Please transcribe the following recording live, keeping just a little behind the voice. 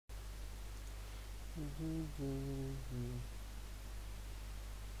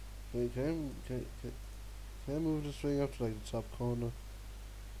Can I move this thing up to like the top corner?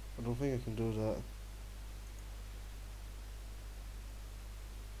 I don't think I can do that.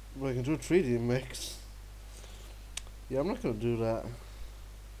 But I can do a 3D mix. Yeah, I'm not gonna do that.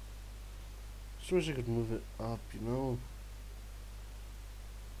 Just wish I could move it up, you know?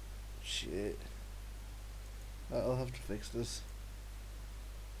 Shit. I'll have to fix this.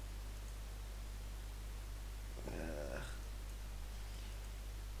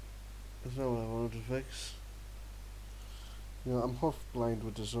 That's not what I wanted to fix. You know, I'm half blind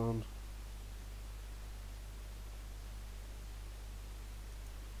with this on.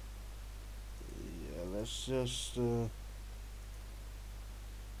 Yeah, let's just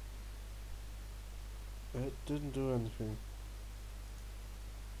it didn't do anything.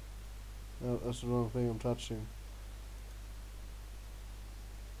 No, that's the wrong thing I'm touching.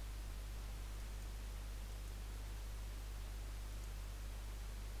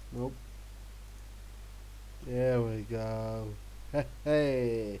 Nope. There we go.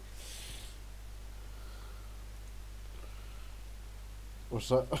 Hey. What's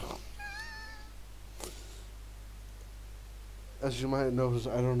that? As you might notice,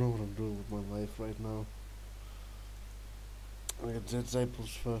 I don't know what I'm doing with my life right now. I get Dead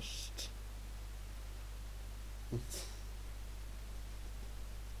Apples first.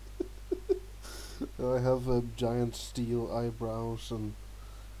 I have giant steel eyebrows and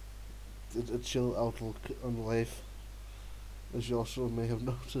a chill outlook on life. As you also may have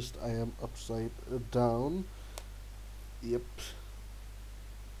noticed, I am upside down. Yep.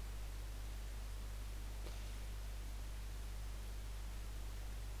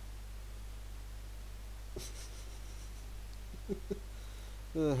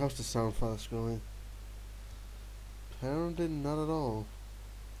 How's the sound files going? Apparently not at all.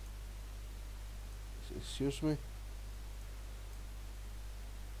 Excuse me?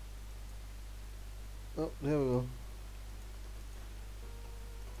 Oh, there we go.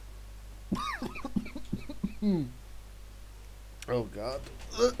 Oh god.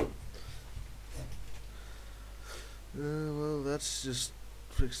 Well, let's just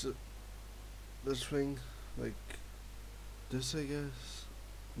fix it. This thing, like this, I guess.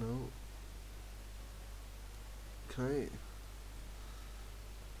 No. Can I?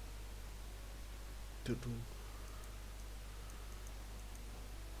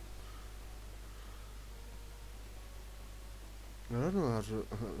 I don't know how to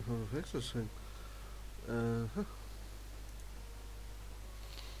fix this thing. Huh.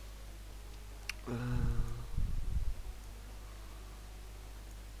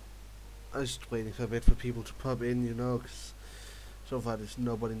 I was just waiting for a bit for people to pop in, you know, 'cause so far there's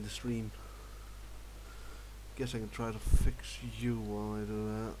nobody in the stream. Guess I can try to fix you while I do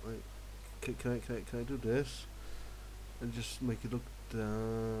that. Like, can I do this and just make it look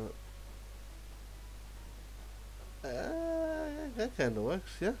that kind of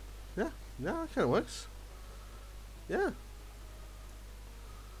works. Yeah, that kind of works. Yeah.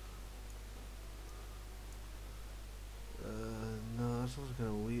 No, that's also kind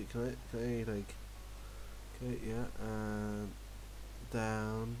of weird. Can I like? Okay, yeah, and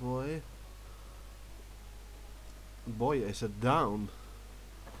down, boy. Boy, I said down.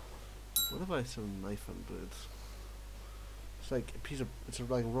 What if I said knife under it? It's like a piece of, it's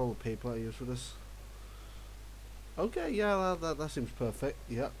like a roll of paper I use for this. Okay, yeah, that seems perfect.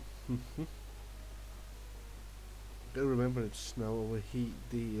 Yeah. Gotta remember it's snow overheat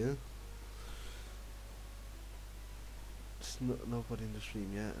the nobody in the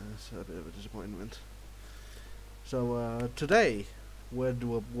stream yet. That's a bit of a disappointment. So today we're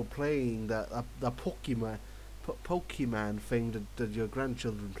playing that Pokemon thing that your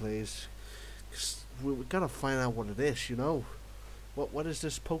grandchildren plays. We gotta find out what it is, you know. What is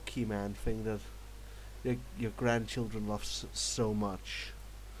this Pokemon thing that your grandchildren love so much?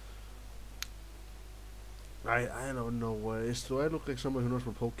 I don't know what it is. Do I look like someone who knows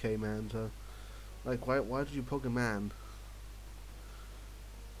what Pokemon are? Like, why did you poke a man?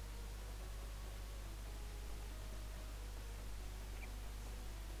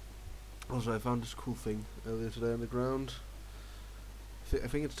 Also, I found this cool thing earlier today on the ground. I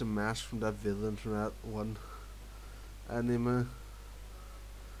think it's the mask from that villain from that one anime.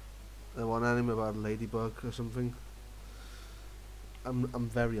 The one anime about a ladybug or something. I'm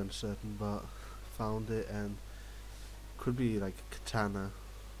very uncertain, but found it and could be like a katana.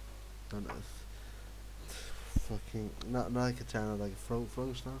 Don't know. Fucking not like a katana, like a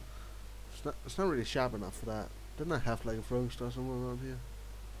throwing star. It's not really sharp enough for that. Didn't I have like a throwing star somewhere around here?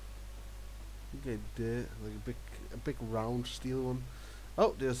 I think I did, like a big round steel one.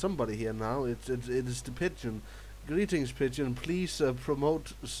 Oh, there's somebody here now. It is the pigeon. Greetings, pigeon. Please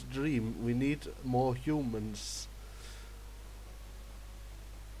promote stream. We need more humans.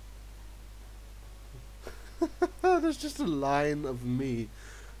 There's just a line of me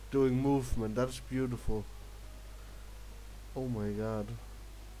doing movement. That's beautiful. Oh my god.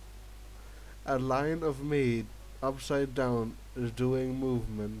 A line of me upside down is doing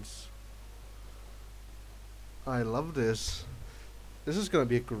movements. I love this. This is gonna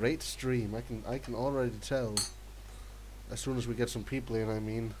be a great stream. I can already tell. As soon as we get some people in, I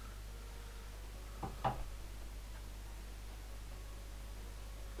mean. Well,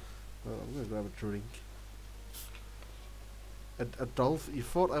 I'm gonna grab a drink. A dolphin? You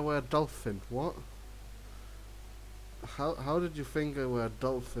thought I were a dolphin? What? How did you think I were a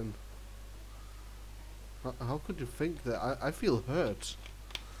dolphin? How could you think that? I feel hurt.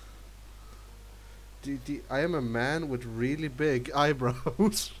 I am a man with really big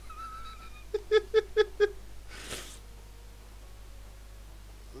eyebrows.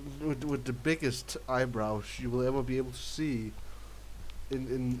 with the biggest eyebrows you will ever be able to see.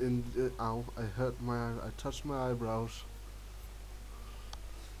 Ow! I touched my eyebrows.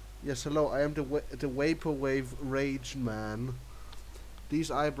 Yes, hello. I am the vaporwave rage man.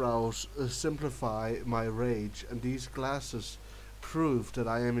 These eyebrows simplify my rage, and these glasses prove that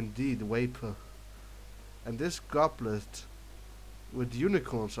I am indeed vapor. And this goblet with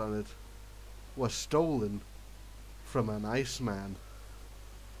unicorns on it was stolen from an Iceman.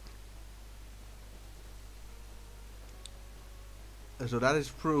 So that is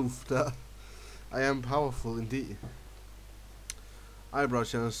proof that I am powerful indeed. Eyebrow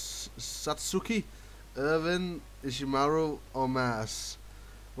channel Satsuki, Irvin, Ishimaru, or Mass.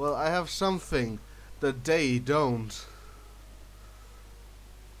 Well, I have something that they don't.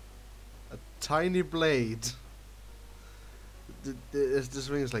 A tiny blade. This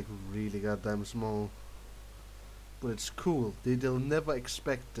ring is like really goddamn small. But it's cool. They'll never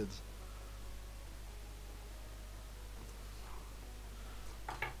expect it.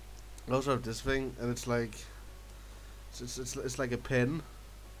 I also have this thing, and it's like it's like a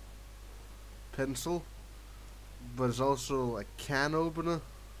pencil, but it's also a can opener,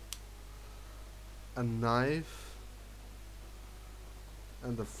 a knife,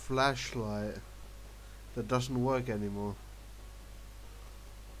 and a flashlight that doesn't work anymore.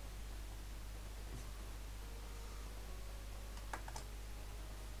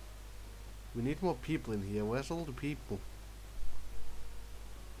 We need more people in here. Where's all the people?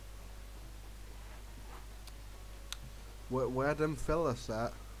 Where them fellas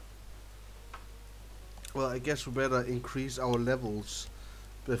at? Well, I guess we better increase our levels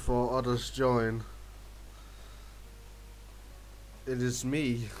before others join. It is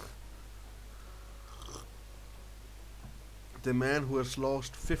me, the man who has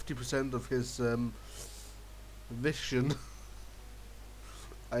lost 50% of his vision.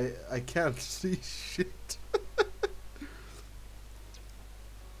 I can't see shit.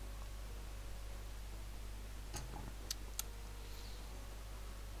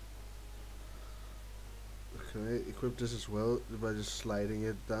 Can I equip this as well by just sliding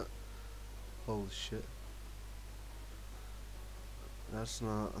it down? Holy shit. That's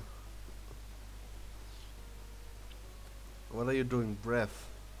not... What are you doing, breath?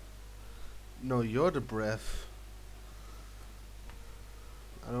 No, you're the breath.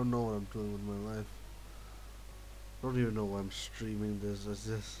 I don't know what I'm doing with my life. I don't even know why I'm streaming this as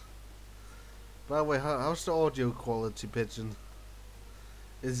this. By the way, how's the audio quality, Pigeon?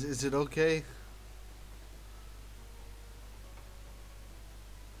 Is it okay?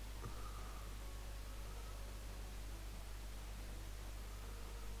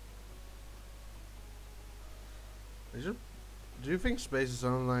 Do you think Space is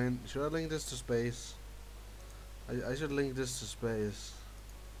online? Should I link this to Space? I should link this to Space.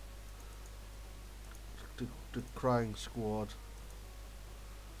 The crying squad.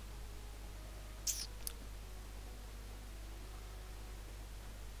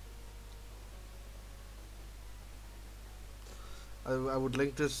 I would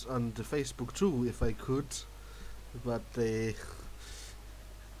link this on the Facebook too if I could, but they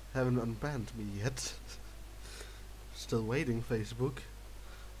haven't unbanned me yet. Still waiting, Facebook.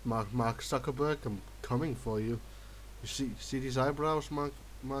 Mark Zuckerberg, I'm coming for you. You see these eyebrows, Mark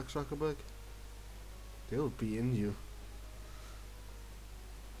Zuckerberg? They'll be in you.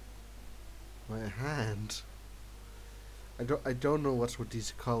 My hand. I don't know what's with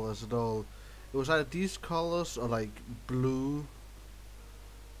these colors at all. It was either these colors or like blue.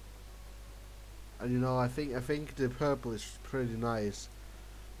 And you know, I think the purple is pretty nice.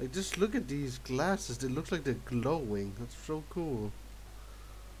 Like, just look at these glasses. It looks like they're glowing. That's so cool.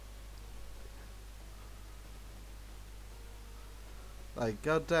 Like,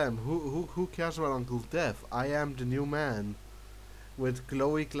 goddamn, who cares about Uncle Death? I am the new man, with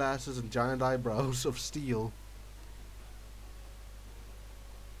glowy glasses and giant eyebrows of steel.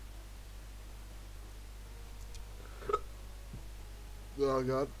 Oh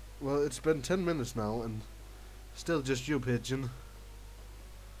god. Well, it's been 10 minutes now, and still just you, Pigeon.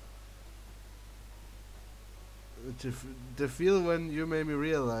 The feel when you made me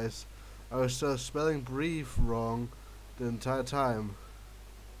realize I was spelling brief wrong the entire time.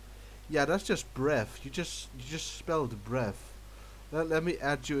 Yeah, that's just breath. You just spelled breath. Let me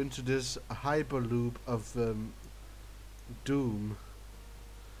add you into this hyperloop of doom.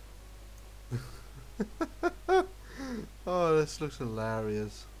 Oh, this looks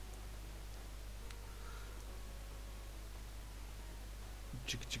hilarious.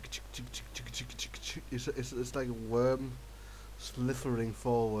 It's like a worm slithering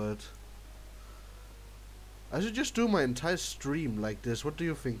forward. I should just do my entire stream like this. What do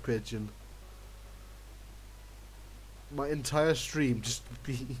you think, Pigeon? My entire stream just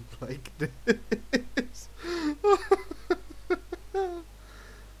be like this.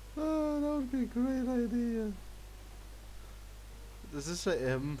 Oh, that would be a great idea. Does this say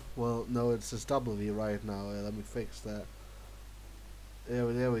M? Well, no, it says W right now. Let me fix that.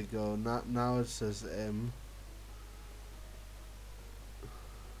 There we go. Now it says M.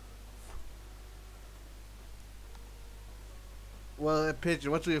 Well,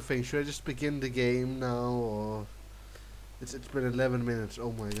 Pigeon, what do you think? Should I just begin the game now, or it's been 11 minutes?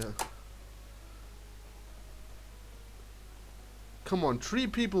 Oh my god! Come on, 3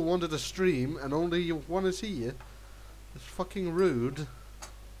 people wanted a stream, and only one is here. It's fucking rude.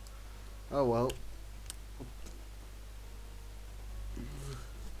 Oh well.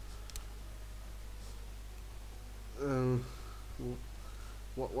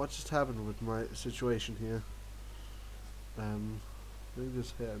 What just happened with my situation here? Maybe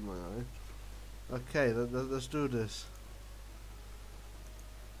this hair in my eye. Okay, let's do this.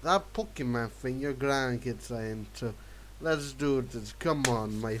 That Pokemon thing your grandkids are into. Let's do this. Come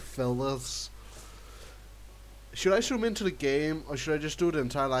on, my fellas. Should I zoom into the game, or should I just do the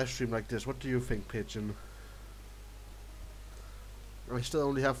entire live stream like this? What do you think, Pigeon? I still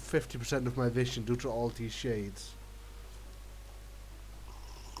only have 50% of my vision due to all these shades.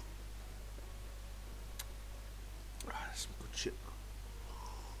 That's some good shit.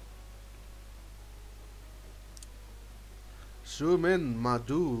 Zoom in, my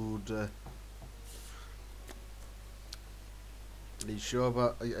dude. Are you sure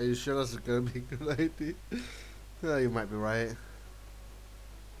about? Are you sure that's gonna be a good idea? Yeah, you might be right.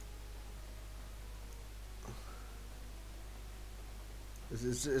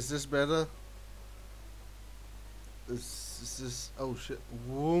 Is this better? Is this? Oh shit!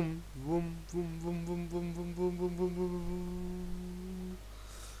 Boom! Boom! Boom! Boom! Boom! Boom! Boom! Boom! Boom! Boom! Boom!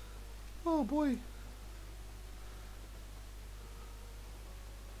 Oh boy!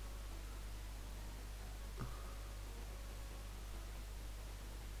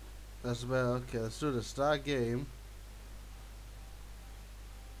 That's better. Okay, let's do the start game.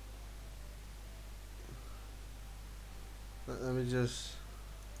 Let me just.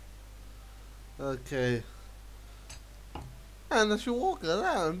 Okay. And as you walk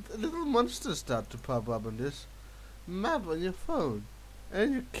around, little monsters start to pop up on this map on your phone,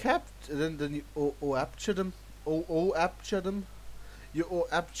 and you then you capture them. Capture them. You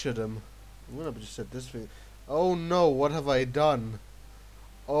capture them. I'm gonna just set this thing. Oh no! What have I done?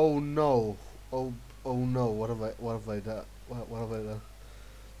 Oh no! Oh no! What have I done? What have I done?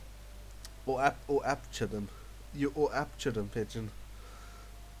 Capture them. You capture them, Pigeon.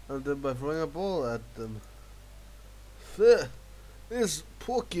 And then by throwing a ball at them. This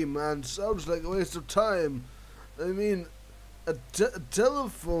Pokemon sounds like a waste of time. I mean, a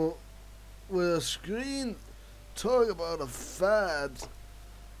telephone with a screen? Talk about a fad.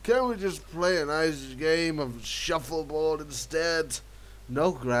 Can't we just play a nice game of shuffleboard instead?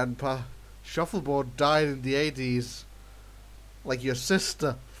 No, Grandpa. Shuffleboard died in the 80s. Like your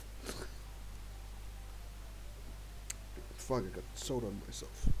sister. Fuck, I got soda on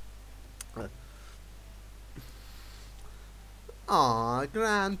myself. Aw,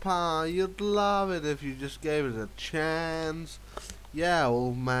 Grandpa, you'd love it if you just gave it a chance. Yeah,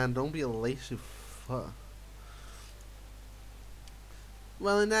 old man, don't be a lazy fuck.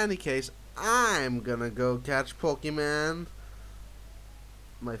 Well, in any case, I'm gonna go catch Pokemon.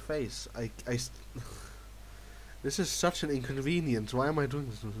 My face, this is such an inconvenience. Why am I doing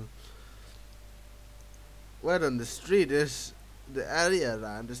this? Word on the street is the area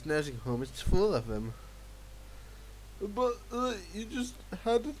around this nursing home is full of them. But you just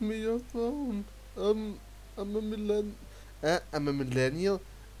handed me your phone. I'm a I'm a millennial.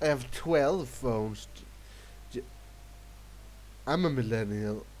 I have 12 phones. I'm a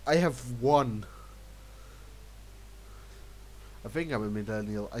millennial. I have one. I think I'm a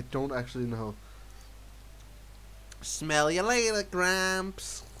millennial. I don't actually know. Smell you later,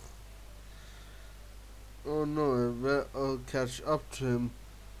 Gramps. Oh no, I'll catch up to him.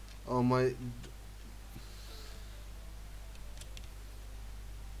 Oh my.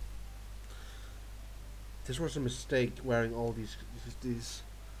 This was a mistake. Wearing all these.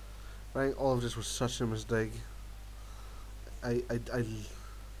 Wearing all of this was such a mistake. I.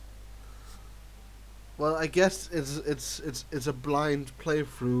 Well, I guess it's a blind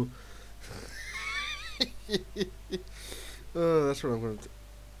playthrough. Oh, that's what I'm going to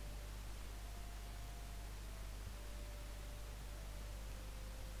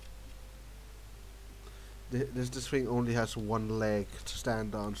do. This thing only has one leg to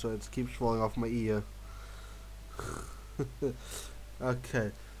stand on, so it keeps falling off my ear.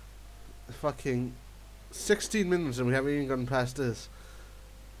 Okay. Fucking 16 minutes and we haven't even gotten past this.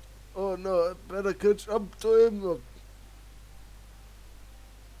 Oh no, I better catch up to him.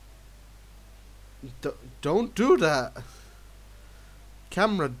 Don't do that.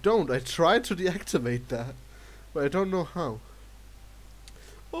 Camera, don't. I tried to deactivate that, but I don't know how.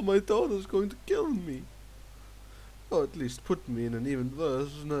 Oh, my daughter's going to kill me. Or at least put me in an even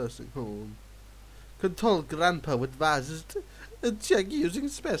worse nursing home. Control Grandpa with vases and check using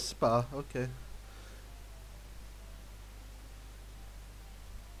spacebar. Okay.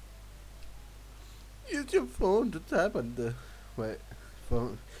 Use your phone to tap on the... Wait.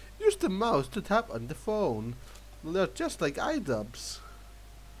 Phone. Use the mouse to tap on the phone. They're just like iDubbbz.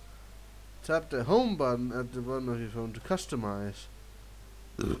 Tap the home button at the bottom of your phone to customize.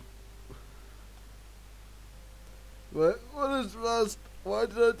 What is last? Why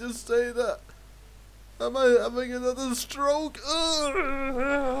did I just say that? Am I having another stroke?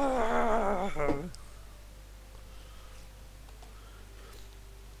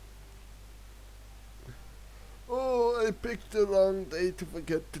 Oh, I picked the wrong day to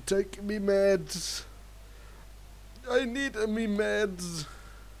forget to take me meds. I need me meds.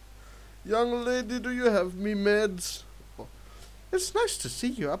 Young lady, do you have me meds? Oh, it's nice to see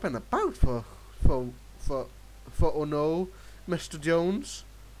you up and about for oh no, Mr. Jones.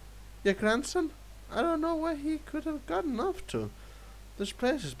 Your grandson? I don't know where he could have gotten off to. This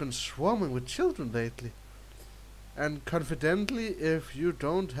place has been swarming with children lately. And confidentally, if you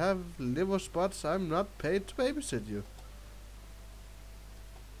don't have liver spots, I'm not paid to babysit you.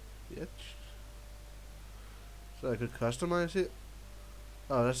 Bitch. So I could customize it?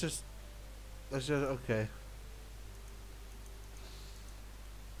 Oh, that's just okay.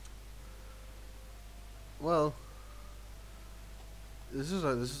 Well, this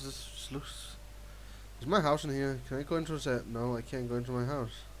looks. Is my house in here? Can I go into it? No, I can't go into my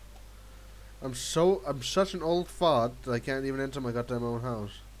house. I'm such an old fart that I can't even enter my goddamn own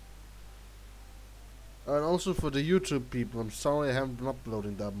house. And also for the YouTube people, I'm sorry I haven't been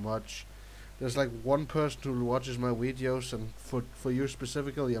uploading that much. There's like one person who watches my videos, and for you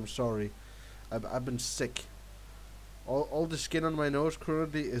specifically, I'm sorry. I've been sick. All the skin on my nose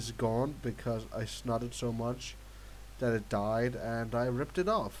currently is gone because I snotted so much that it died, and I ripped it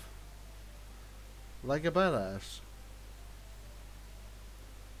off. Like a badass.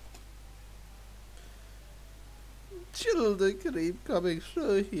 Children keep coming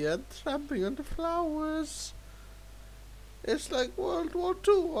through here, tramping on the flowers. It's like World War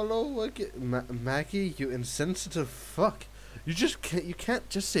II all over again. Maggie, you insensitive fuck. You can't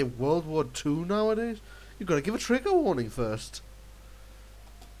just say World War II nowadays. You gotta give a trigger warning first.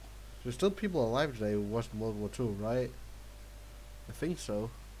 There's still people alive today who watched World War II, right? I think so.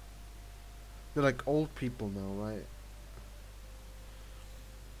 They're like old people now, right?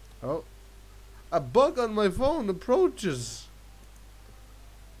 Oh. A bug on my phone approaches.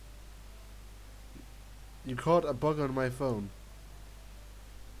 You caught a bug on my phone.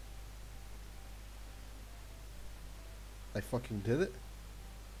 I fucking did it.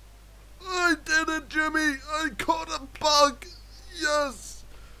 I did it, Jimmy! I caught a bug! Yes!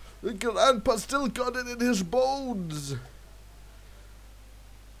 The grandpa still got it in his bones!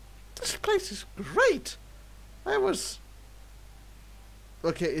 This place is great!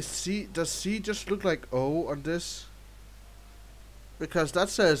 Okay, does C just look like O on this? Because that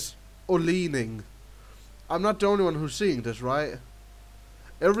says O-leaning. I'm not the only one who's seeing this, right?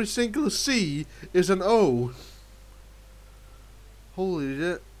 Every single C is an O. Holy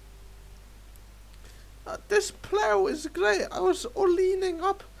shit. This plow is great. I was O-leaning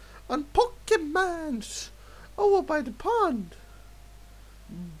up on Pokemons over by the pond.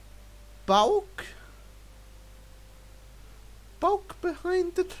 Bauk? spoke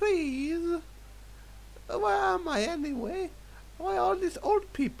behind the trees. Where am I anyway? Why are all these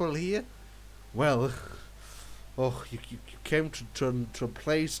old people here? Well, oh, you came to a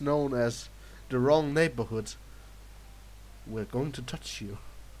place known as the wrong neighborhood. We're going to touch you.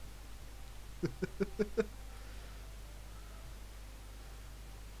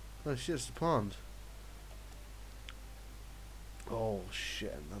 Oh shit, it's the pond. Oh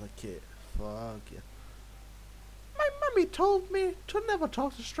shit, another kid. Fuck yeah. My mummy told me to never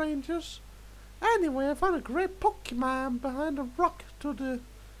talk to strangers. Anyway, I found a great Pokemon behind a rock to the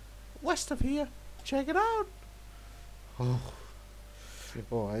west of here. Check it out. Oh,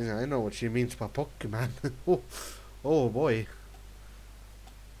 I know what she means by Pokemon. Oh boy.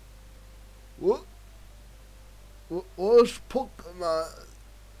 What's Pokemon?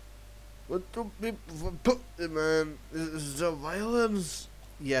 What do people for Pokemon? Is there violence?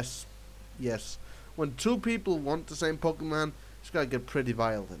 Yes. When two people want the same Pokemon, it's gotta get pretty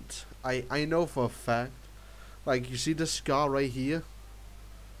violent. I know for a fact. Like, you see this scar right here?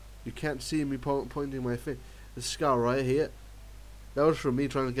 You can't see me pointing my finger. The scar right here. That was from me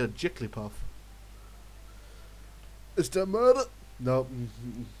trying to get a Jigglypuff. Is there murder? No.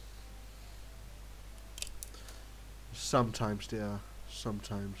 Sometimes they are.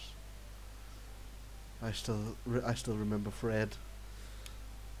 Sometimes. I still remember Fred.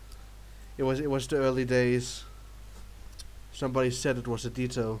 It was the early days. Somebody said it was a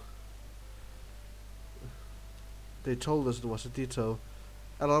Ditto. They told us it was a Ditto.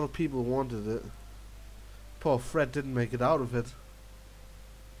 A lot of people wanted it. Poor Fred didn't make it out of it.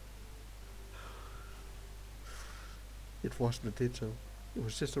 It wasn't a Ditto. It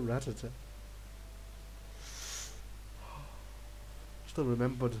was just a Rattata. Still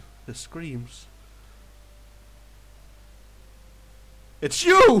remembered the screams. It's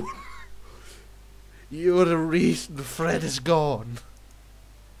you! You're the reason Fred is gone.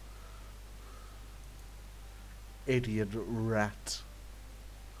 Idiot rat.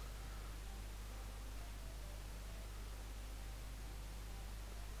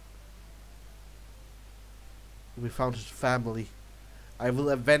 We found his family. I will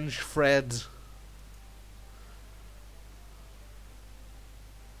avenge Fred.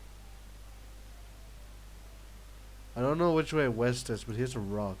 I don't know which way west is, but here's a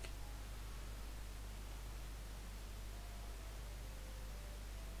rock.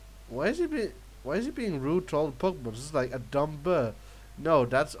 Why is he being rude to all the Pokemon? This is like a dumb bird. No,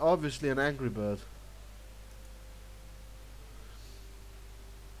 that's obviously an angry bird.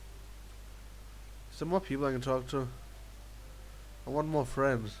 Some more people I can talk to. I want more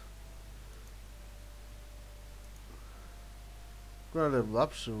friends. I'm gonna level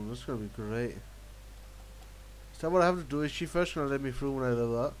up soon. That's gonna be great. Is that what I have to do? Is she first gonna let me through when I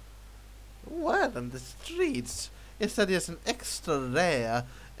level up? What on the streets? Is that there's an extra rare,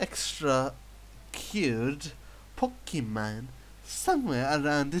 extra cute Pokemon somewhere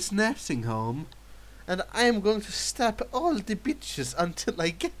around this nursing home, and I am going to stab all the bitches until I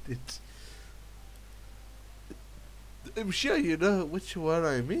get it. I'm sure you know which one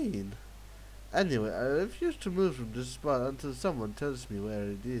I mean. Anyway, I refuse to move from this spot until someone tells me where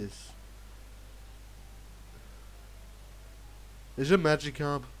it is. Is it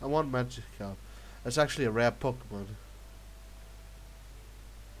Magikarp? I want Magikarp. That's actually a rare Pokemon.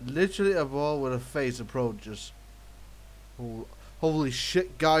 Literally a ball with a face approaches. Holy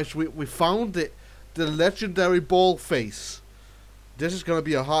shit, guys, we found it. The legendary ball face. This is gonna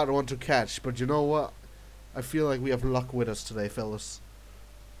be a hard one to catch, but you know what? I feel like we have luck with us today, fellas.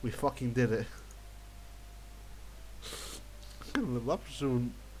 We fucking did it. I'm gonna level up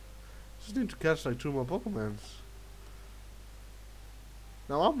soon. Just need to catch like 2 more Pokemons.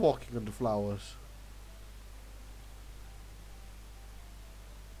 Now I'm walking on the flowers.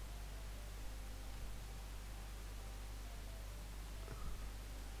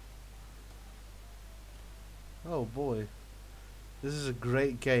 Oh boy. This is a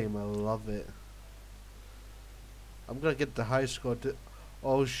great game. I love it. I'm gonna get the high score to...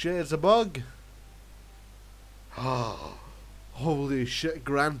 Oh shit, it's a bug! Holy shit,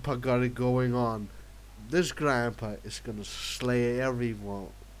 Grandpa got it going on. This Grandpa is gonna slay everyone.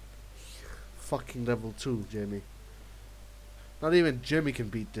 Fucking level 2, Jimmy. Not even Jimmy can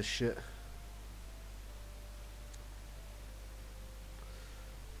beat this shit.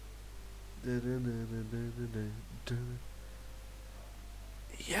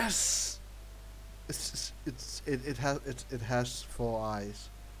 Yes! It has 4 eyes.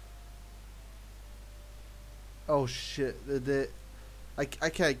 Oh shit! I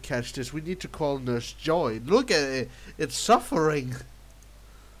can't catch this. We need to call Nurse Joy. Look at it. It's suffering.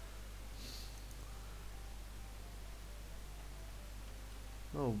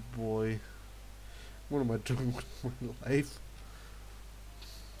 Oh boy. What am I doing with my life?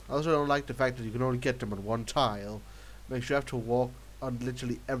 I also don't like the fact that you can only get them on one tile. Makes you have to walk on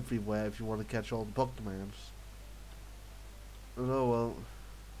literally everywhere if you want to catch all the Pokemons. Oh well.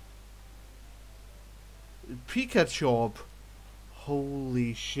 Pikachu!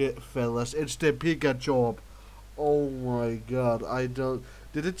 Holy shit, fellas. It's the Pikachu! Oh my god, I don't...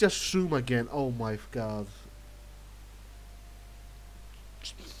 Did it just zoom again? Oh my god.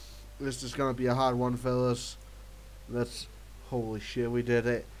 This is gonna be a hard one, fellas. Let's... Holy shit, we did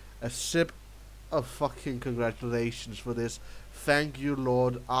it. A sip of fucking congratulations for this. Thank you,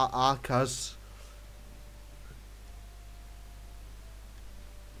 Lord Arcas.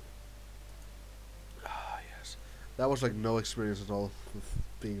 Ah, yes. That was like no experience at all with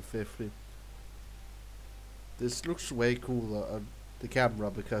being 50. This looks way cooler on the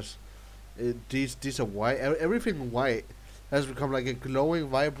camera because these are white. Everything white has become like a glowing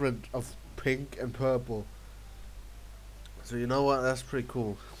vibrant of pink and purple. So you know what? That's pretty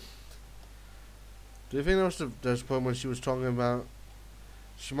cool. Do you think that was there's a point when she was talking about...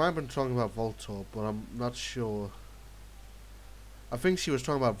 She might have been talking about Voltorb, but I'm not sure. I think she was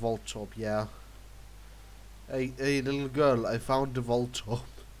talking about Voltorb, yeah. Hey little girl, I found the Voltorb.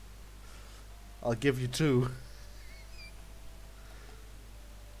 I'll give you 2.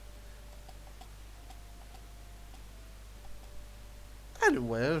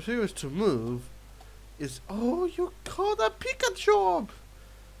 Anyway, if he was to move... Oh, you caught a Pikachu!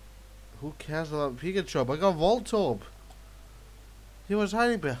 Who cares about Pikachu? I got Voltorb. He was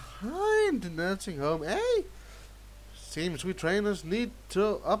hiding behind the nursing home. Hey! Seems we trainers need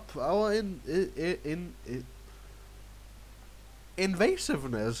to up our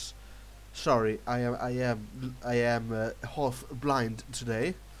invasiveness. Sorry, I am half blind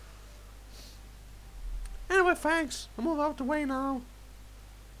today. Anyway, thanks. I'll move out the way now.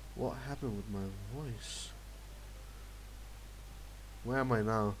 What happened with my voice? Where am I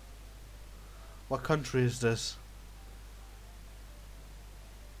now? What country is this?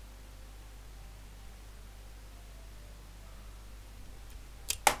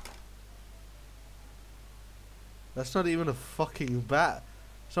 That's not even a fucking bat.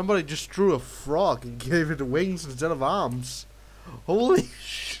 Somebody just drew a frog and gave it wings instead of arms. Holy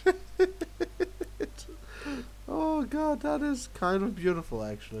shit. Oh god, that is kind of beautiful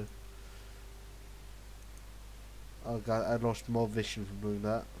actually. Oh god, I lost more vision from doing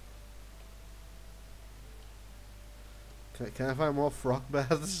that. Can I find more frog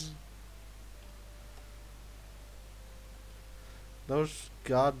baths? That was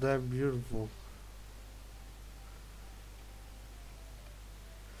goddamn beautiful.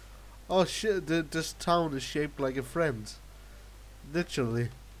 Oh shit, this town is shaped like a friend. Literally.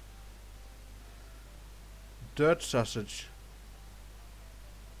 Dirt sausage.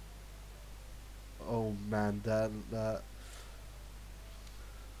 Oh man, that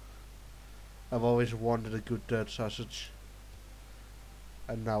I've always wanted a good dirt sausage.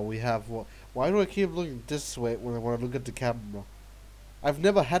 And now we have what? Why do I keep looking this way when I want to look at the camera? I've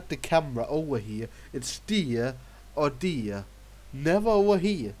never had the camera over here. It's deer or deer. Never over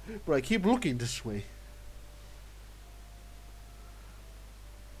here. But I keep looking this way.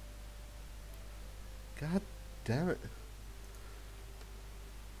 God damn it.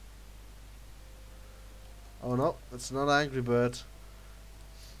 Oh no, it's not Angry Bird.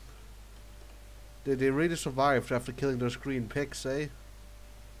 They really survived after killing those green pigs, eh?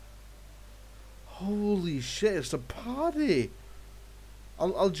 Holy shit, it's a party!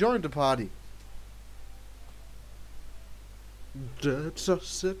 I'll join the party. Dirt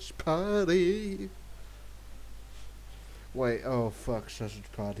sausage party. Wait, oh fuck,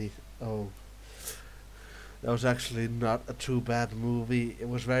 sausage party. Oh. That was actually not a too bad movie. It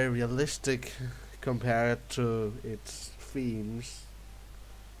was very realistic compared to its themes.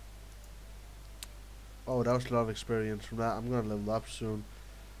 Oh, that was a lot of experience from that. I'm gonna level up soon.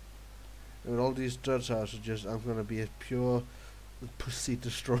 And with all these dirt sausages, I'm gonna be a pure pussy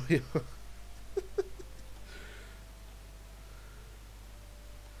destroyer.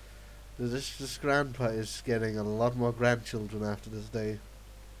 This grandpa is getting a lot more grandchildren after this day.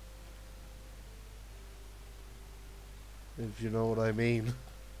 If you know what I mean.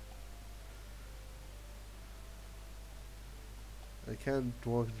 I can't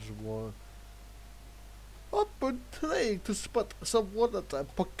walk into some water. I've been trying to spot some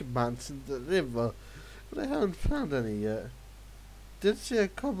water-type Pokemons in the river, but I haven't found any yet. Did see a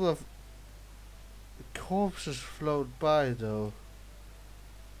couple of corpses float by though.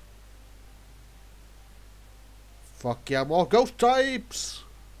 Fuck yeah, more ghost types!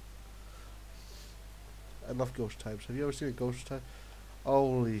 I love ghost types. Have you ever seen a ghost type?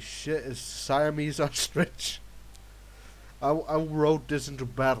 Holy shit, it's Siamese ostrich. I rode this into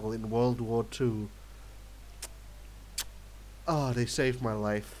battle in World War II. Oh, they saved my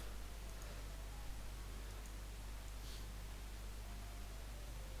life.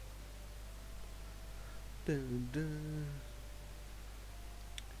 Dun, dun.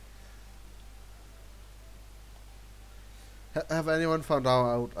 Have anyone found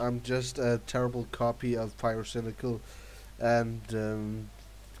out I'm just a terrible copy of Pyrocynical and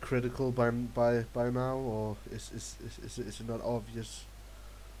Critical by now, or is it not obvious?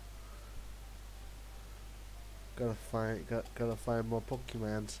 Gotta find more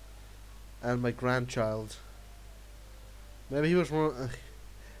Pokemons and my grandchild. Maybe he was one.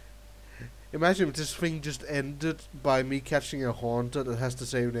 Imagine if this thing just ended by me catching a Haunter that has the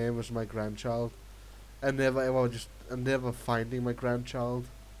same name as my grandchild, and never finding my grandchild.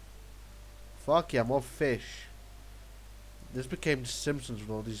 Fuck yeah, more fish. This became The Simpsons with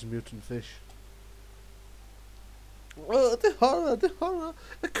all these mutant fish. Oh, the horror, the horror!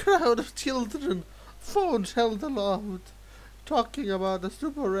 A crowd of children, phones held aloft, talking about the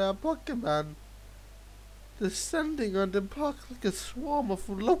super rare Pokemon descending on the park like a swarm of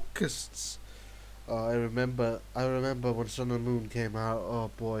locusts. Oh, I remember when Sun and Moon came out.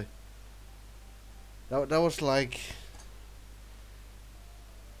 Oh boy, that was like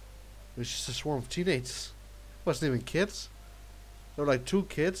it was just a swarm of teenagers. It wasn't even kids. There were like 2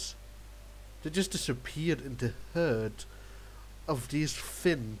 kids. They just disappeared in the herd of these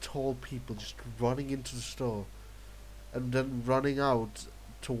thin, tall people just running into the store and then running out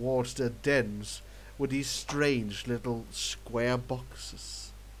towards their dens with these strange little square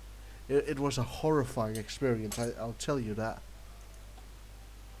boxes. It was a horrifying experience, I'll tell you that.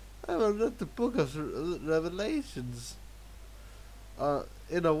 I haven't read the book of Revelations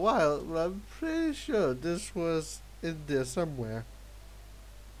in a while, but I'm pretty sure this was in there somewhere.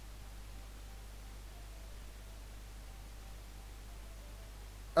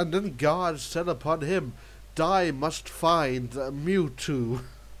 And then God said upon him, "Thou must find Mewtwo."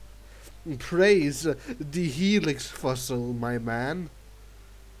 Praise the Helix fossil, my man.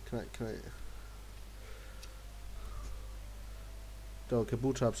 Can I? Though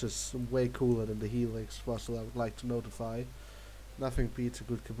Kabutops is way cooler than the Helix fossil, I would like to notify. Nothing beats a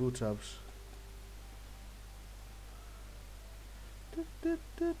good Kabutops.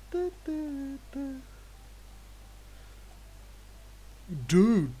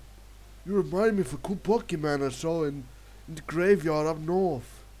 Dude, you remind me of a cool Pokemon I saw in the graveyard up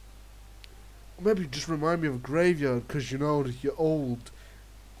north. Or maybe you just remind me of a graveyard because you know the old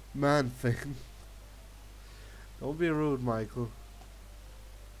man thing. Don't be rude, Michael.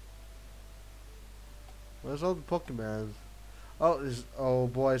 Where's all the Pokemon? Oh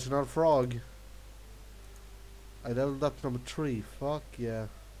boy, it's another frog. I leveled up number 3. Fuck yeah.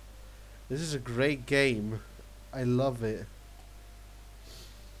 This is a great game. I love it.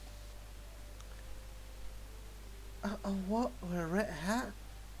 What? With a red hat?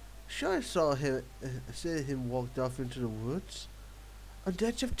 Sure, I saw him walked off into the woods on the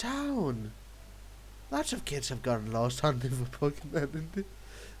edge of town. Lots of kids have gotten lost hunting for Pokemon,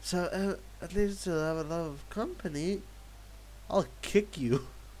 so at least they'll have a lot of company. I'll kick you.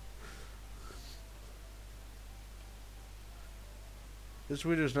 This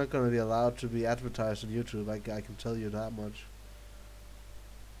video is not going to be allowed to be advertised on YouTube. I can tell you that much.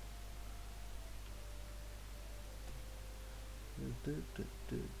 I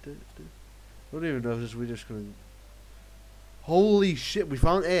don't even know if this video's gonna. Holy shit! We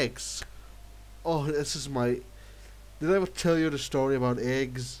found eggs. Oh, this is my. Did I ever tell you the story about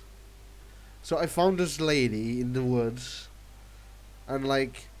eggs? So I found this lady in the woods, and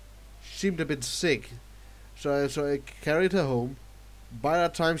like, she seemed a bit sick. So I carried her home. By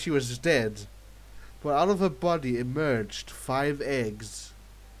that time, she was dead. But out of her body emerged 5 eggs.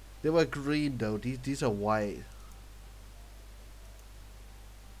 They were green though. These are white.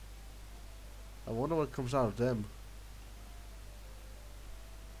 I wonder what comes out of them.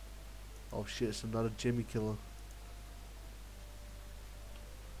 Oh shit, it's another Jimmy killer.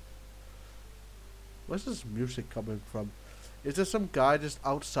 Where's this music coming from? Is there some guy just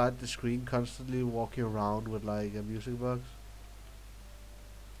outside the screen constantly walking around with like a music box?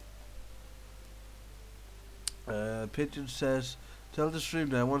 Pigeon says, tell the stream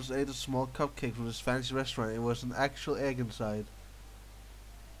that I once ate a small cupcake from this fancy restaurant. It was an actual egg inside.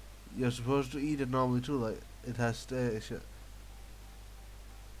 You're supposed to eat it normally too, like it has shit.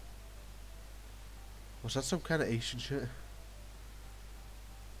 Was that some kind of Asian shit?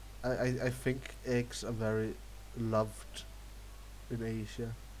 I think eggs are very loved in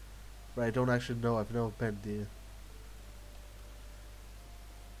Asia. But I don't actually know, I've never been there.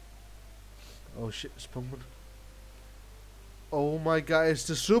 Oh shit, it's Pokemon. Oh my god, it's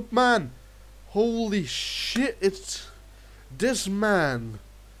the Soup Man! Holy shit, it's this man!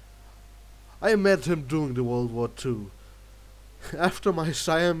 I met him during the World War II. After my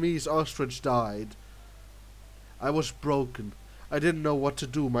Siamese ostrich died, I was broken. I didn't know what to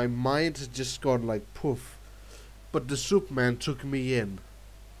do. My mind had just gone like poof. But the Soup Man took me in.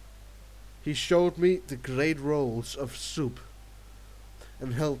 He showed me the great roles of soup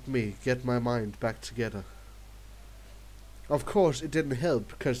and helped me get my mind back together. Of course, it didn't help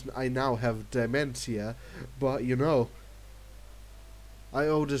because I now have dementia, but you know, I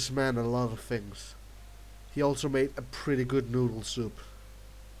owe this man a lot of things. He also made a pretty good noodle soup.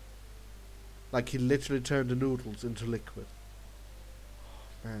 Like he literally turned the noodles into liquid.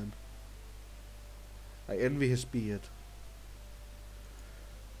 Oh, man. I envy his beard.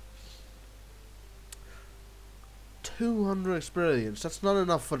 200 experience. That's not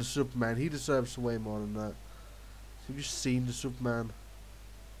enough for the Superman. He deserves way more than that. Have you seen the Superman?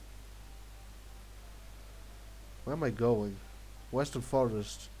 Where am I going? Western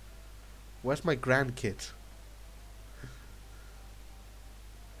Forest. Where's my grandkid?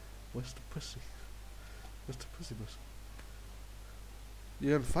 Where's the pussy? Where's the pussy bus?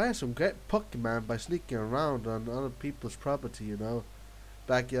 You can fire some great Pokemon by sneaking around on other people's property, you know.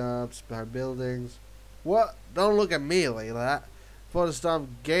 Backyards, behind buildings. What? Don't look at me like that. Before the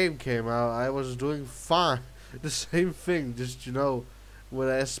Storm game came out, I was doing fine. The same thing, just, you know,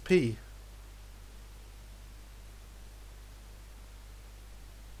 with SP.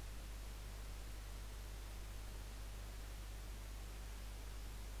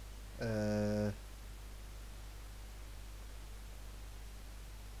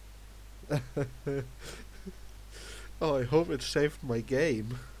 Oh, I hope it saved my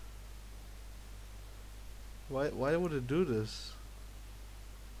game. Why would it do this?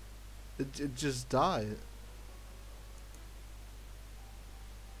 It just died.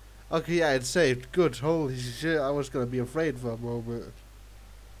 Okay, yeah, it saved. Good. Holy shit, I was gonna be afraid for a moment.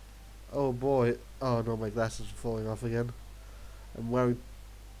 Oh boy. Oh no, my glasses are falling off again. I'm wearing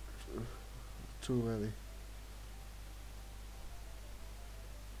too many.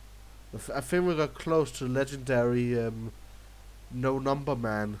 I think we got close to legendary No Number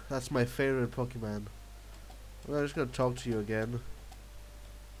Man. That's my favorite Pokemon. I'm just gonna talk to you again.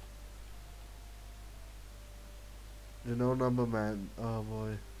 The No Number Man. Oh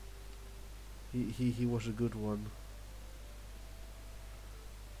boy. He was a good one.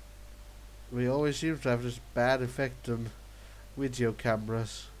 We always seem to have this bad effect on video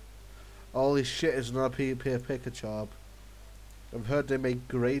cameras. All this shit is not a pick a job. I've heard they make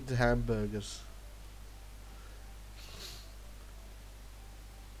great hamburgers.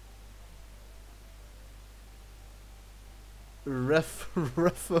 Ref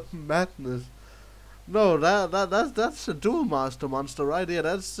of Madness. No, that's a Duel Master monster right here.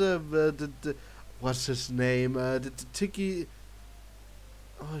 That's the what's his name? The Tiki.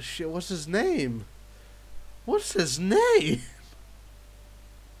 Oh shit! What's his name? What's his name?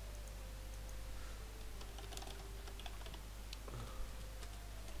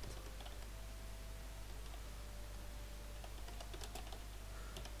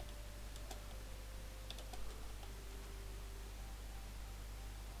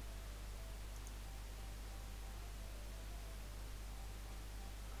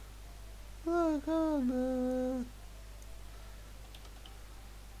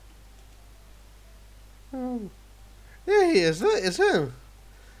 Oh. There he is. It's him.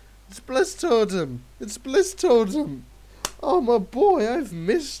 It's Bliss Totem. It's Bliss Totem. Oh my boy, I've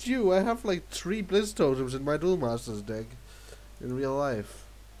missed you. I have like 3 Bliss Totems in my Duel Masters deck in real life.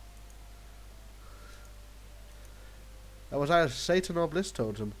 That was either Satan or Bliss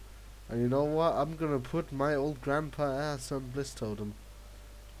Totem. And you know what? I'm gonna put my old grandpa ass on Bliss Totem.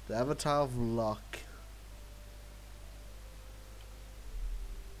 The Avatar of Luck.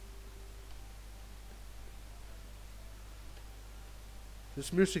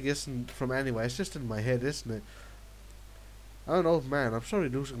 This music isn't from anywhere, it's just in my head, isn't it? I'm an old man, I'm sorry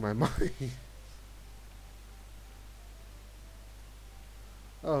losing my mind.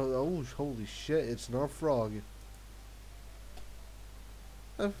 oh, holy shit, it's not a frog.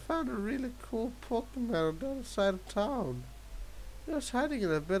 I found a really cool Pokemon on the other side of town. It was hiding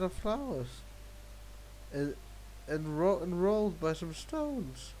in a bed of flowers. And enrolled by some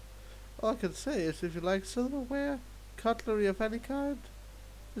stones. All I can say is if you like silverware, cutlery of any kind,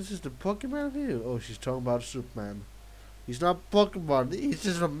 this is the Pokemon for you. Oh, she's talking about Superman. He's not Pokemon, he's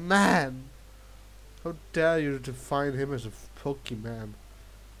just a man. How dare you define him as a Pokemon?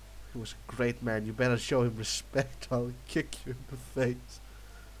 He was a great man, you better show him respect or I'll kick you in the face.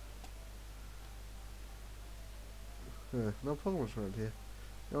 No Pokemon's around here.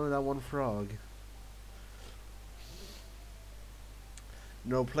 Only that one frog.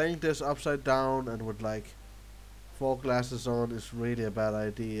 No, playing this upside down and with like 4 glasses on is really a bad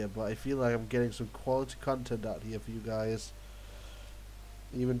idea, but I feel like I'm getting some quality content out here for you guys.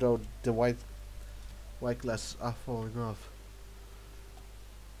 Even though the white glasses are falling off.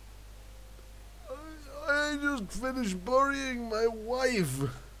 I just finished burying my wife.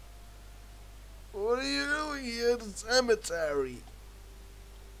 What are you doing here at the cemetery?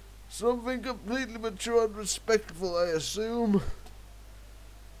 Something completely mature and respectful, I assume.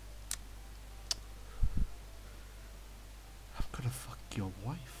 I'm gonna fuck your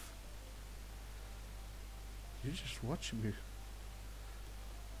wife. You're just watching me.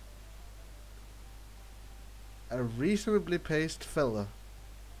 A reasonably paced fella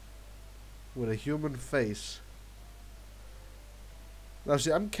with a human face. Now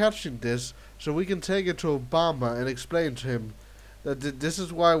see, I'm catching this so we can take it to Obama and explain to him that this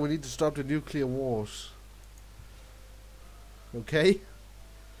is why we need to stop the nuclear wars. Okay?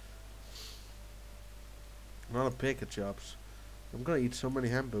 Not a pick at chops. I'm gonna eat so many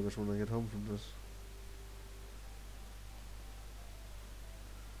hamburgers when I get home from this.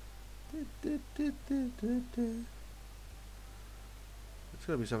 There's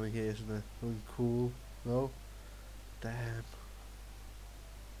gotta be something here, isn't there? Something cool. No? Damn.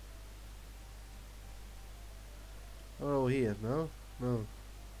 Oh, here. No? No.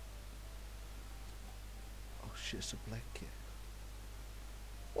 Oh shit, it's a black kid.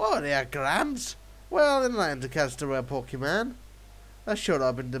 Whoa there, Gramps! Well, in line to catch the rare Pokemon. I showed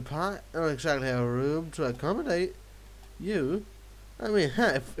up in the park. I don't exactly have a room to accommodate you. I mean,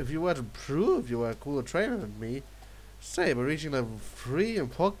 if you were to prove you were a cooler trainer than me, say, by reaching level 3 in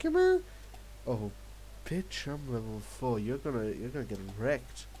Pokemon? Oh, bitch, I'm level 4. You're gonna get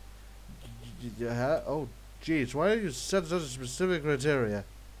wrecked. Oh, jeez, why did you set such a specific criteria?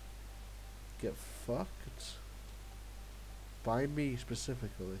 Get fucked? By me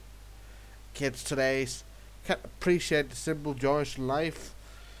specifically. Kids today can't appreciate the simple joys in life.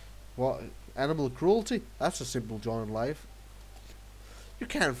 What? Animal cruelty? That's a simple joy in life. You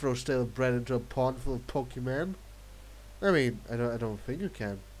can't throw stale bread into a pond full of Pokemon. I mean, I don't think you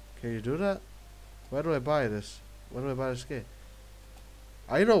can. Can you do that? Where do I buy this? Where do I buy this game?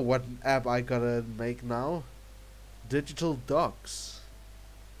 I know what app I gotta make now. Digital Docs.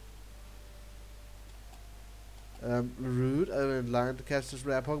 Rude. I've been in line to catch this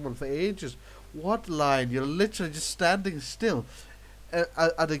rare Pokemon for ages. What line? You're literally just standing still.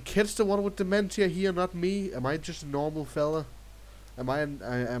 Are the kids the one with dementia here, not me? Am I just a normal fella? Am I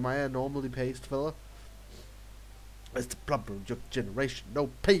a normally paced fella? It's the problem of your generation. No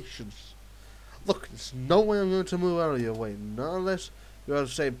patience. Look, there's no way I'm going to move out of your way. Not unless you have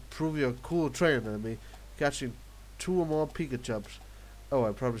to say, prove you're a cool trainer than me. Catching 2 or more Pikachups. Oh,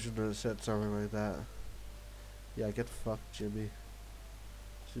 I probably shouldn't have said something like that. Yeah, get fucked, Jimmy.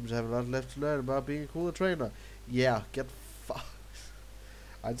 Seems to have a lot left to learn about being a cooler trainer. Yeah, get fucked.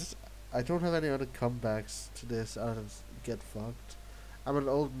 I don't have any other comebacks to this other than get fucked. I'm an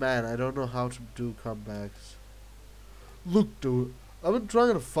old man. I don't know how to do comebacks. Look, dude. I've been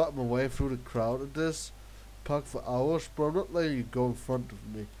trying to fight my way through the crowd at this park for hours, but I'm not letting you go in front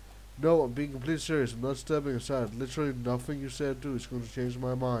of me. No, I'm being completely serious. I'm not stepping aside. Literally nothing you say or do is going to change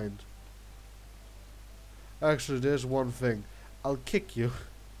my mind. Actually, there's one thing. I'll kick you.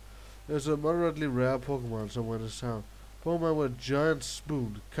 There's a moderately rare Pokemon somewhere in this town. Pokemon with a giant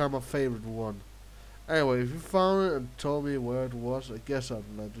spoon. Kind of my favorite one. Anyway, if you found it and told me where it was, I guess I'd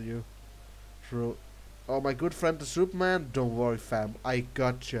let you. True. Oh, my good friend the Superman? Don't worry, fam. I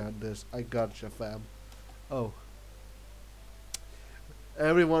gotcha on this. I gotcha, fam. Oh.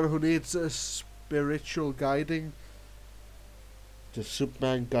 Everyone who needs a spiritual guiding, the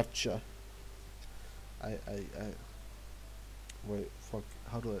Superman gotcha. Wait, fuck.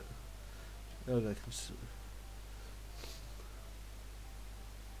 How do I... I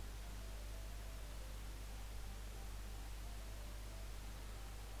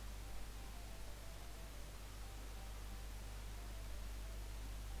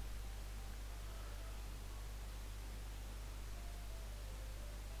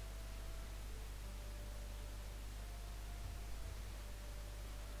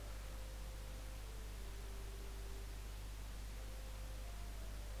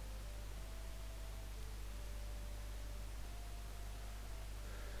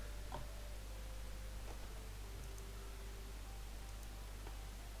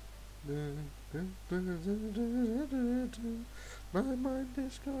My mind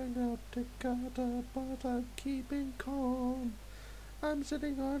is going out to gutter, but I'm keeping calm. I'm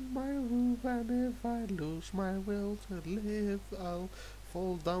sitting on my roof, and if I lose my will to live, I'll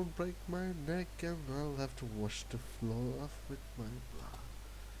fall down, break my neck, and I'll have to wash the floor off with my blood.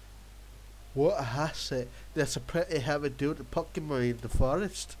 What has it? There's a pretty heavy dude Pokemon in the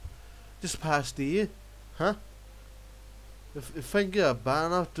forest. Just past the year. Huh? If you think you're bad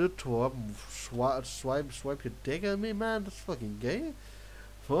enough to up and swipe your dick at me, man, that's fucking gay.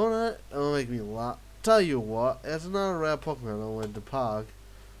 For that, don't make me laugh. Tell you what, there's another rare Pokemon over in the park.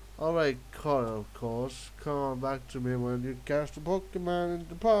 Alright, Carter, of course. Come on back to me when you catch the Pokemon in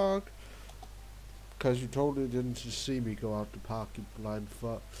the park. Cause you totally didn't see me go out the park, you blind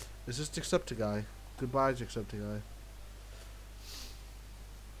fuck. Is this Jacksepticeye? Goodbye, Jacksepticeye.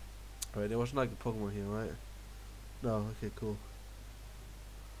 Alright, there wasn't like a Pokemon here, right? No, okay, cool.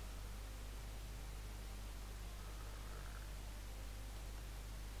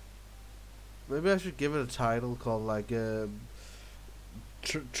 Maybe I should give it a title called like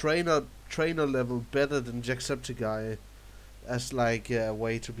trainer level better than Jacksepticeye, as like a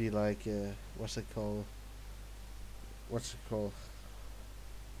way to be like what's it called?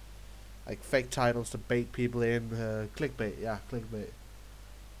 Like fake titles to bait people in, clickbait. Yeah, clickbait.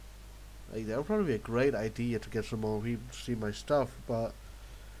 Like that would probably be a great idea to get some more people to see my stuff, but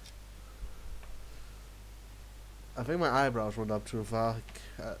I think my eyebrows went up too far.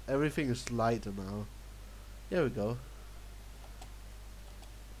 Everything is lighter now. Here we go.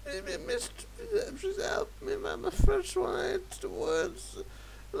 Mr. Help me, man. My first one hits the woods.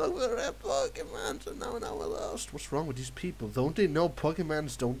 Look for red Pokemon, so now we're lost. What's wrong with these people? Don't they know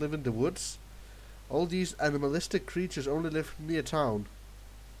Pokemons don't live in the woods? All these animalistic creatures only live near town.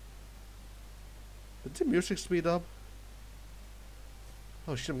 Did the music speed up?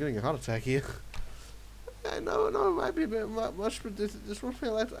 Oh shit, I'm getting a heart attack here. I know, it might be a bit much, but this one thing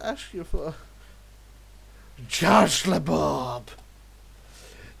I'd like to ask you for. Josh LeBob!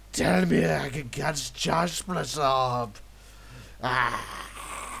 Tell me I can catch Josh LeBob! Ah!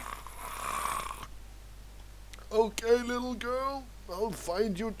 Okay, little girl, I'll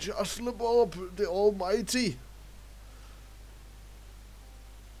find you Josh LeBob, the Almighty.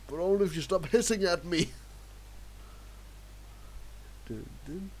 But only if you stop hissing at me.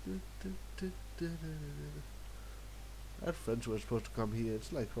 That friends were supposed to come here.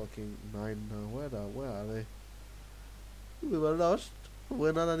 It's like fucking 9 now. Where are they? We were lost.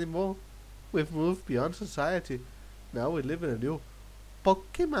 We're not anymore. We've moved beyond society. Now we live in a new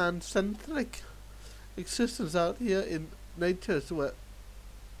Pokemon-centric existence out here in nature. So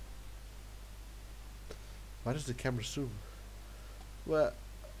why does the camera zoom? Well,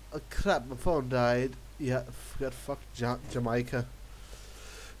 oh crap, my phone died. Yeah, forgot fuck Jamaica.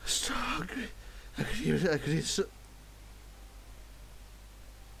 So hungry. I could eat so.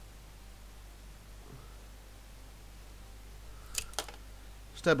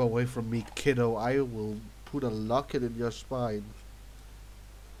 Step away from me, kiddo. I will put a locket in your spine.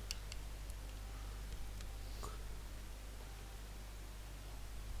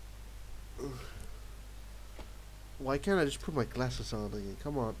 Why can't I just put my glasses on again?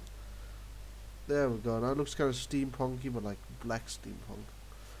 Come on. There we go. Now it looks kind of steampunky, but like black steampunk.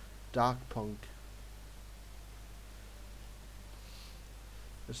 Dark punk.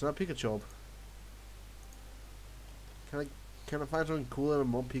 It's not Pikachu. Can I find something cooler than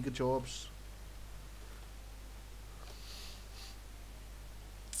more Pikachu?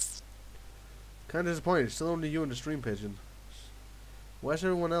 Kinda disappointed. Still only you and the stream pigeon. Where's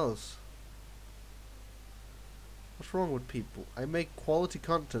everyone else? What's wrong with people? I make quality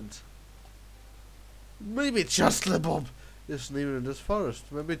content. Maybe just LeBob isn't even in this forest.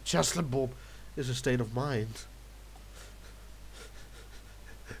 Maybe just LeBob is a state of mind.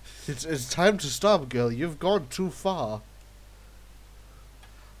 It's time to stop, girl. You've gone too far.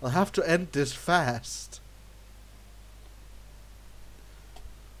 I'll have to end this fast.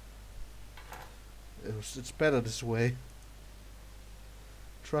 It's better this way.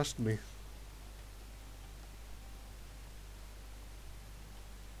 Trust me.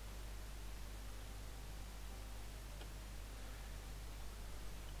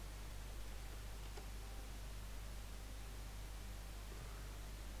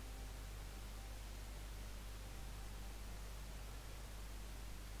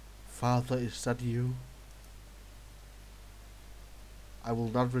 Father, is that you? I will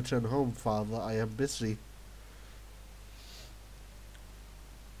not return home, Father. I am busy.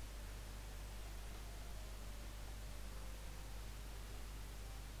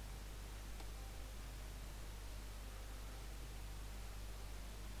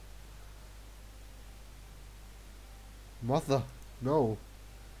 Mother, no.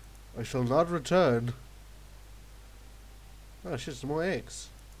 I shall not return. Oh shit, some more eggs.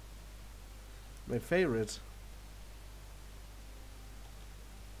 My favorite.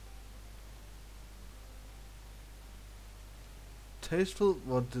 Tasteful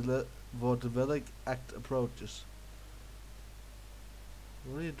vaudevillic act approaches.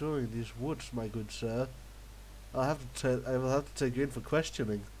 What are you doing in these woods, my good sir? I will have to take you in for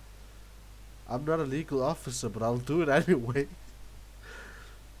questioning. I'm not a legal officer, but I'll do it anyway.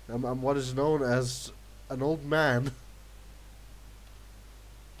 I'm what is known as an old man.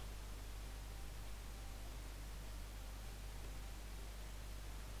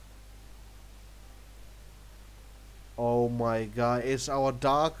 Oh my god, it's our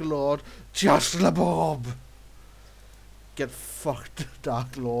Dark Lord, Bob. Get fucked,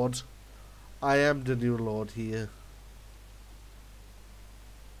 Dark Lord. I am the new Lord here.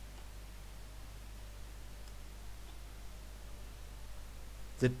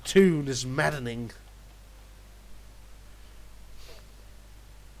 The tune is maddening.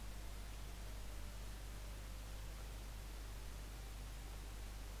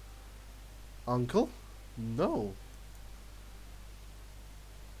 Uncle? No.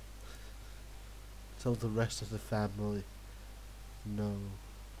 Tell the rest of the family. No.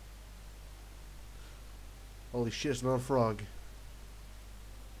 Holy shit, it's not a frog.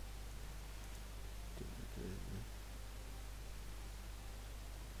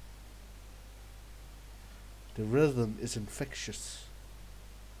 The rhythm is infectious.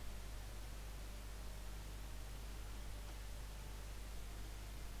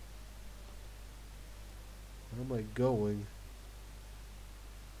 Where am I going?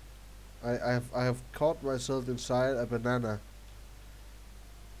 I have caught myself inside a banana.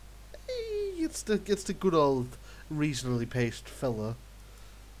 It's the good old reasonably paced fella.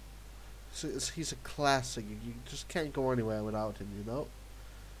 He's a classic. You just can't go anywhere without him, you know.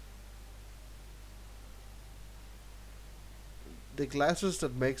 The glasses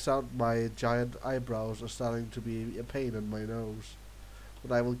that makes out my giant eyebrows are starting to be a pain in my nose,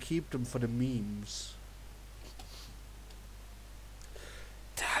 but I will keep them for the memes.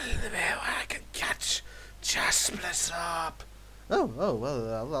 Tell me where I can catch Jasper's up. Oh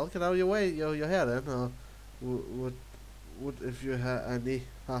well, I'll get out of your way, your hair then. Would if you had any?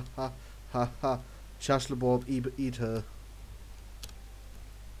 Ha ha ha ha. Chasler Bob, eat her.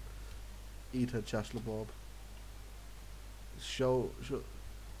 Eat her, Chasler Bob. Show.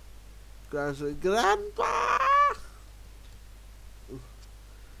 Grandpa.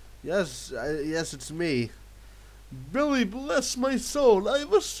 Yes, yes, it's me. Billy, bless my soul. I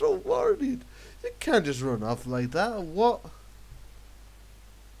was so worried. You can't just run off like that. What?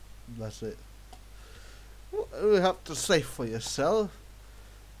 That's it. What do you have to say for yourself?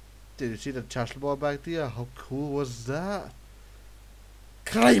 Did you see the Chasler Ball back there? How cool was that?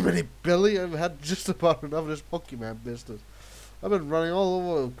 Criminy, Billy! I've had just about enough of this Pokemon business. I've been running all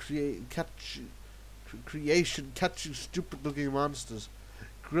over creation, catching stupid-looking monsters,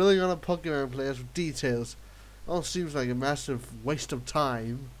 grilling on a Pokemon players with details. All seems like a massive waste of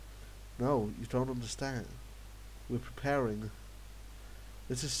time. No, you don't understand. We're preparing.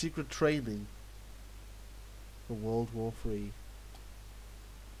 This is secret training for World War III.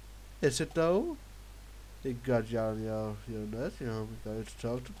 Is it though? You got you on your net, you know, got to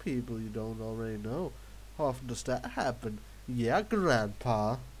talk to people you don't already know. How often does that happen? Yeah,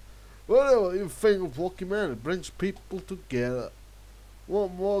 Grandpa. Whatever you think of Pokemon, it brings people together.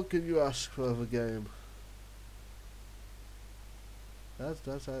 What more can you ask for the game? That's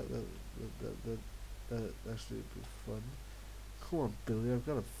actually fun. Come on, Billy, I've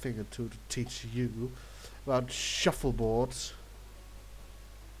got a thing or two to teach you about shuffleboards.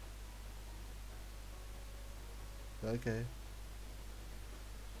 Okay.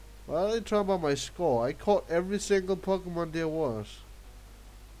 Why are they talking about my score? I caught every single Pokemon there was.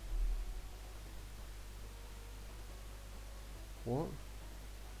 What?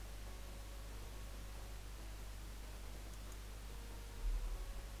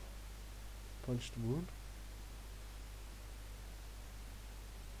 Punch the moon?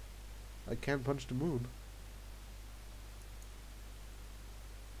 I can't punch the moon.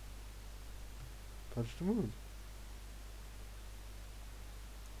 Punch the moon.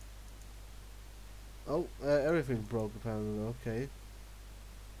 Oh, everything broke apparently. Okay.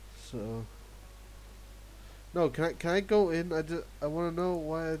 So. No, can I go in? I want to know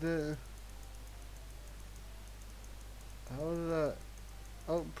why I did. How did I?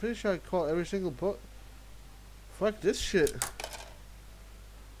 I'm pretty sure I caught every single Fuck this shit.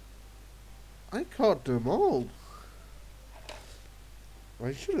 I caught them all.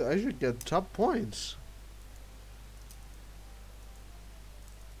 I should get top points.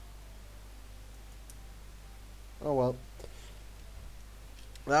 Oh well.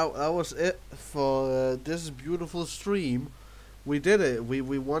 that was it for this beautiful stream. We did it. We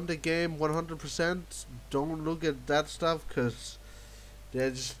won the game 100%. Don't look at that stuff because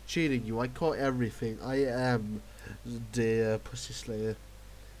they're just cheating you. I caught everything. I am the pussy slayer.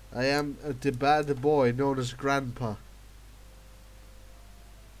 I am the bad boy known as Grandpa.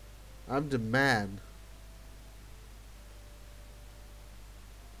 I'm the man.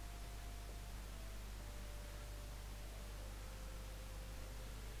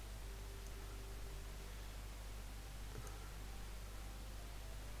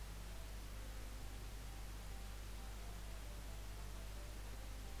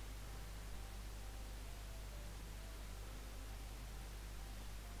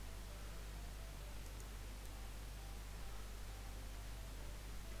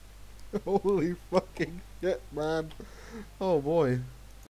 Holy fucking shit, man. Oh boy.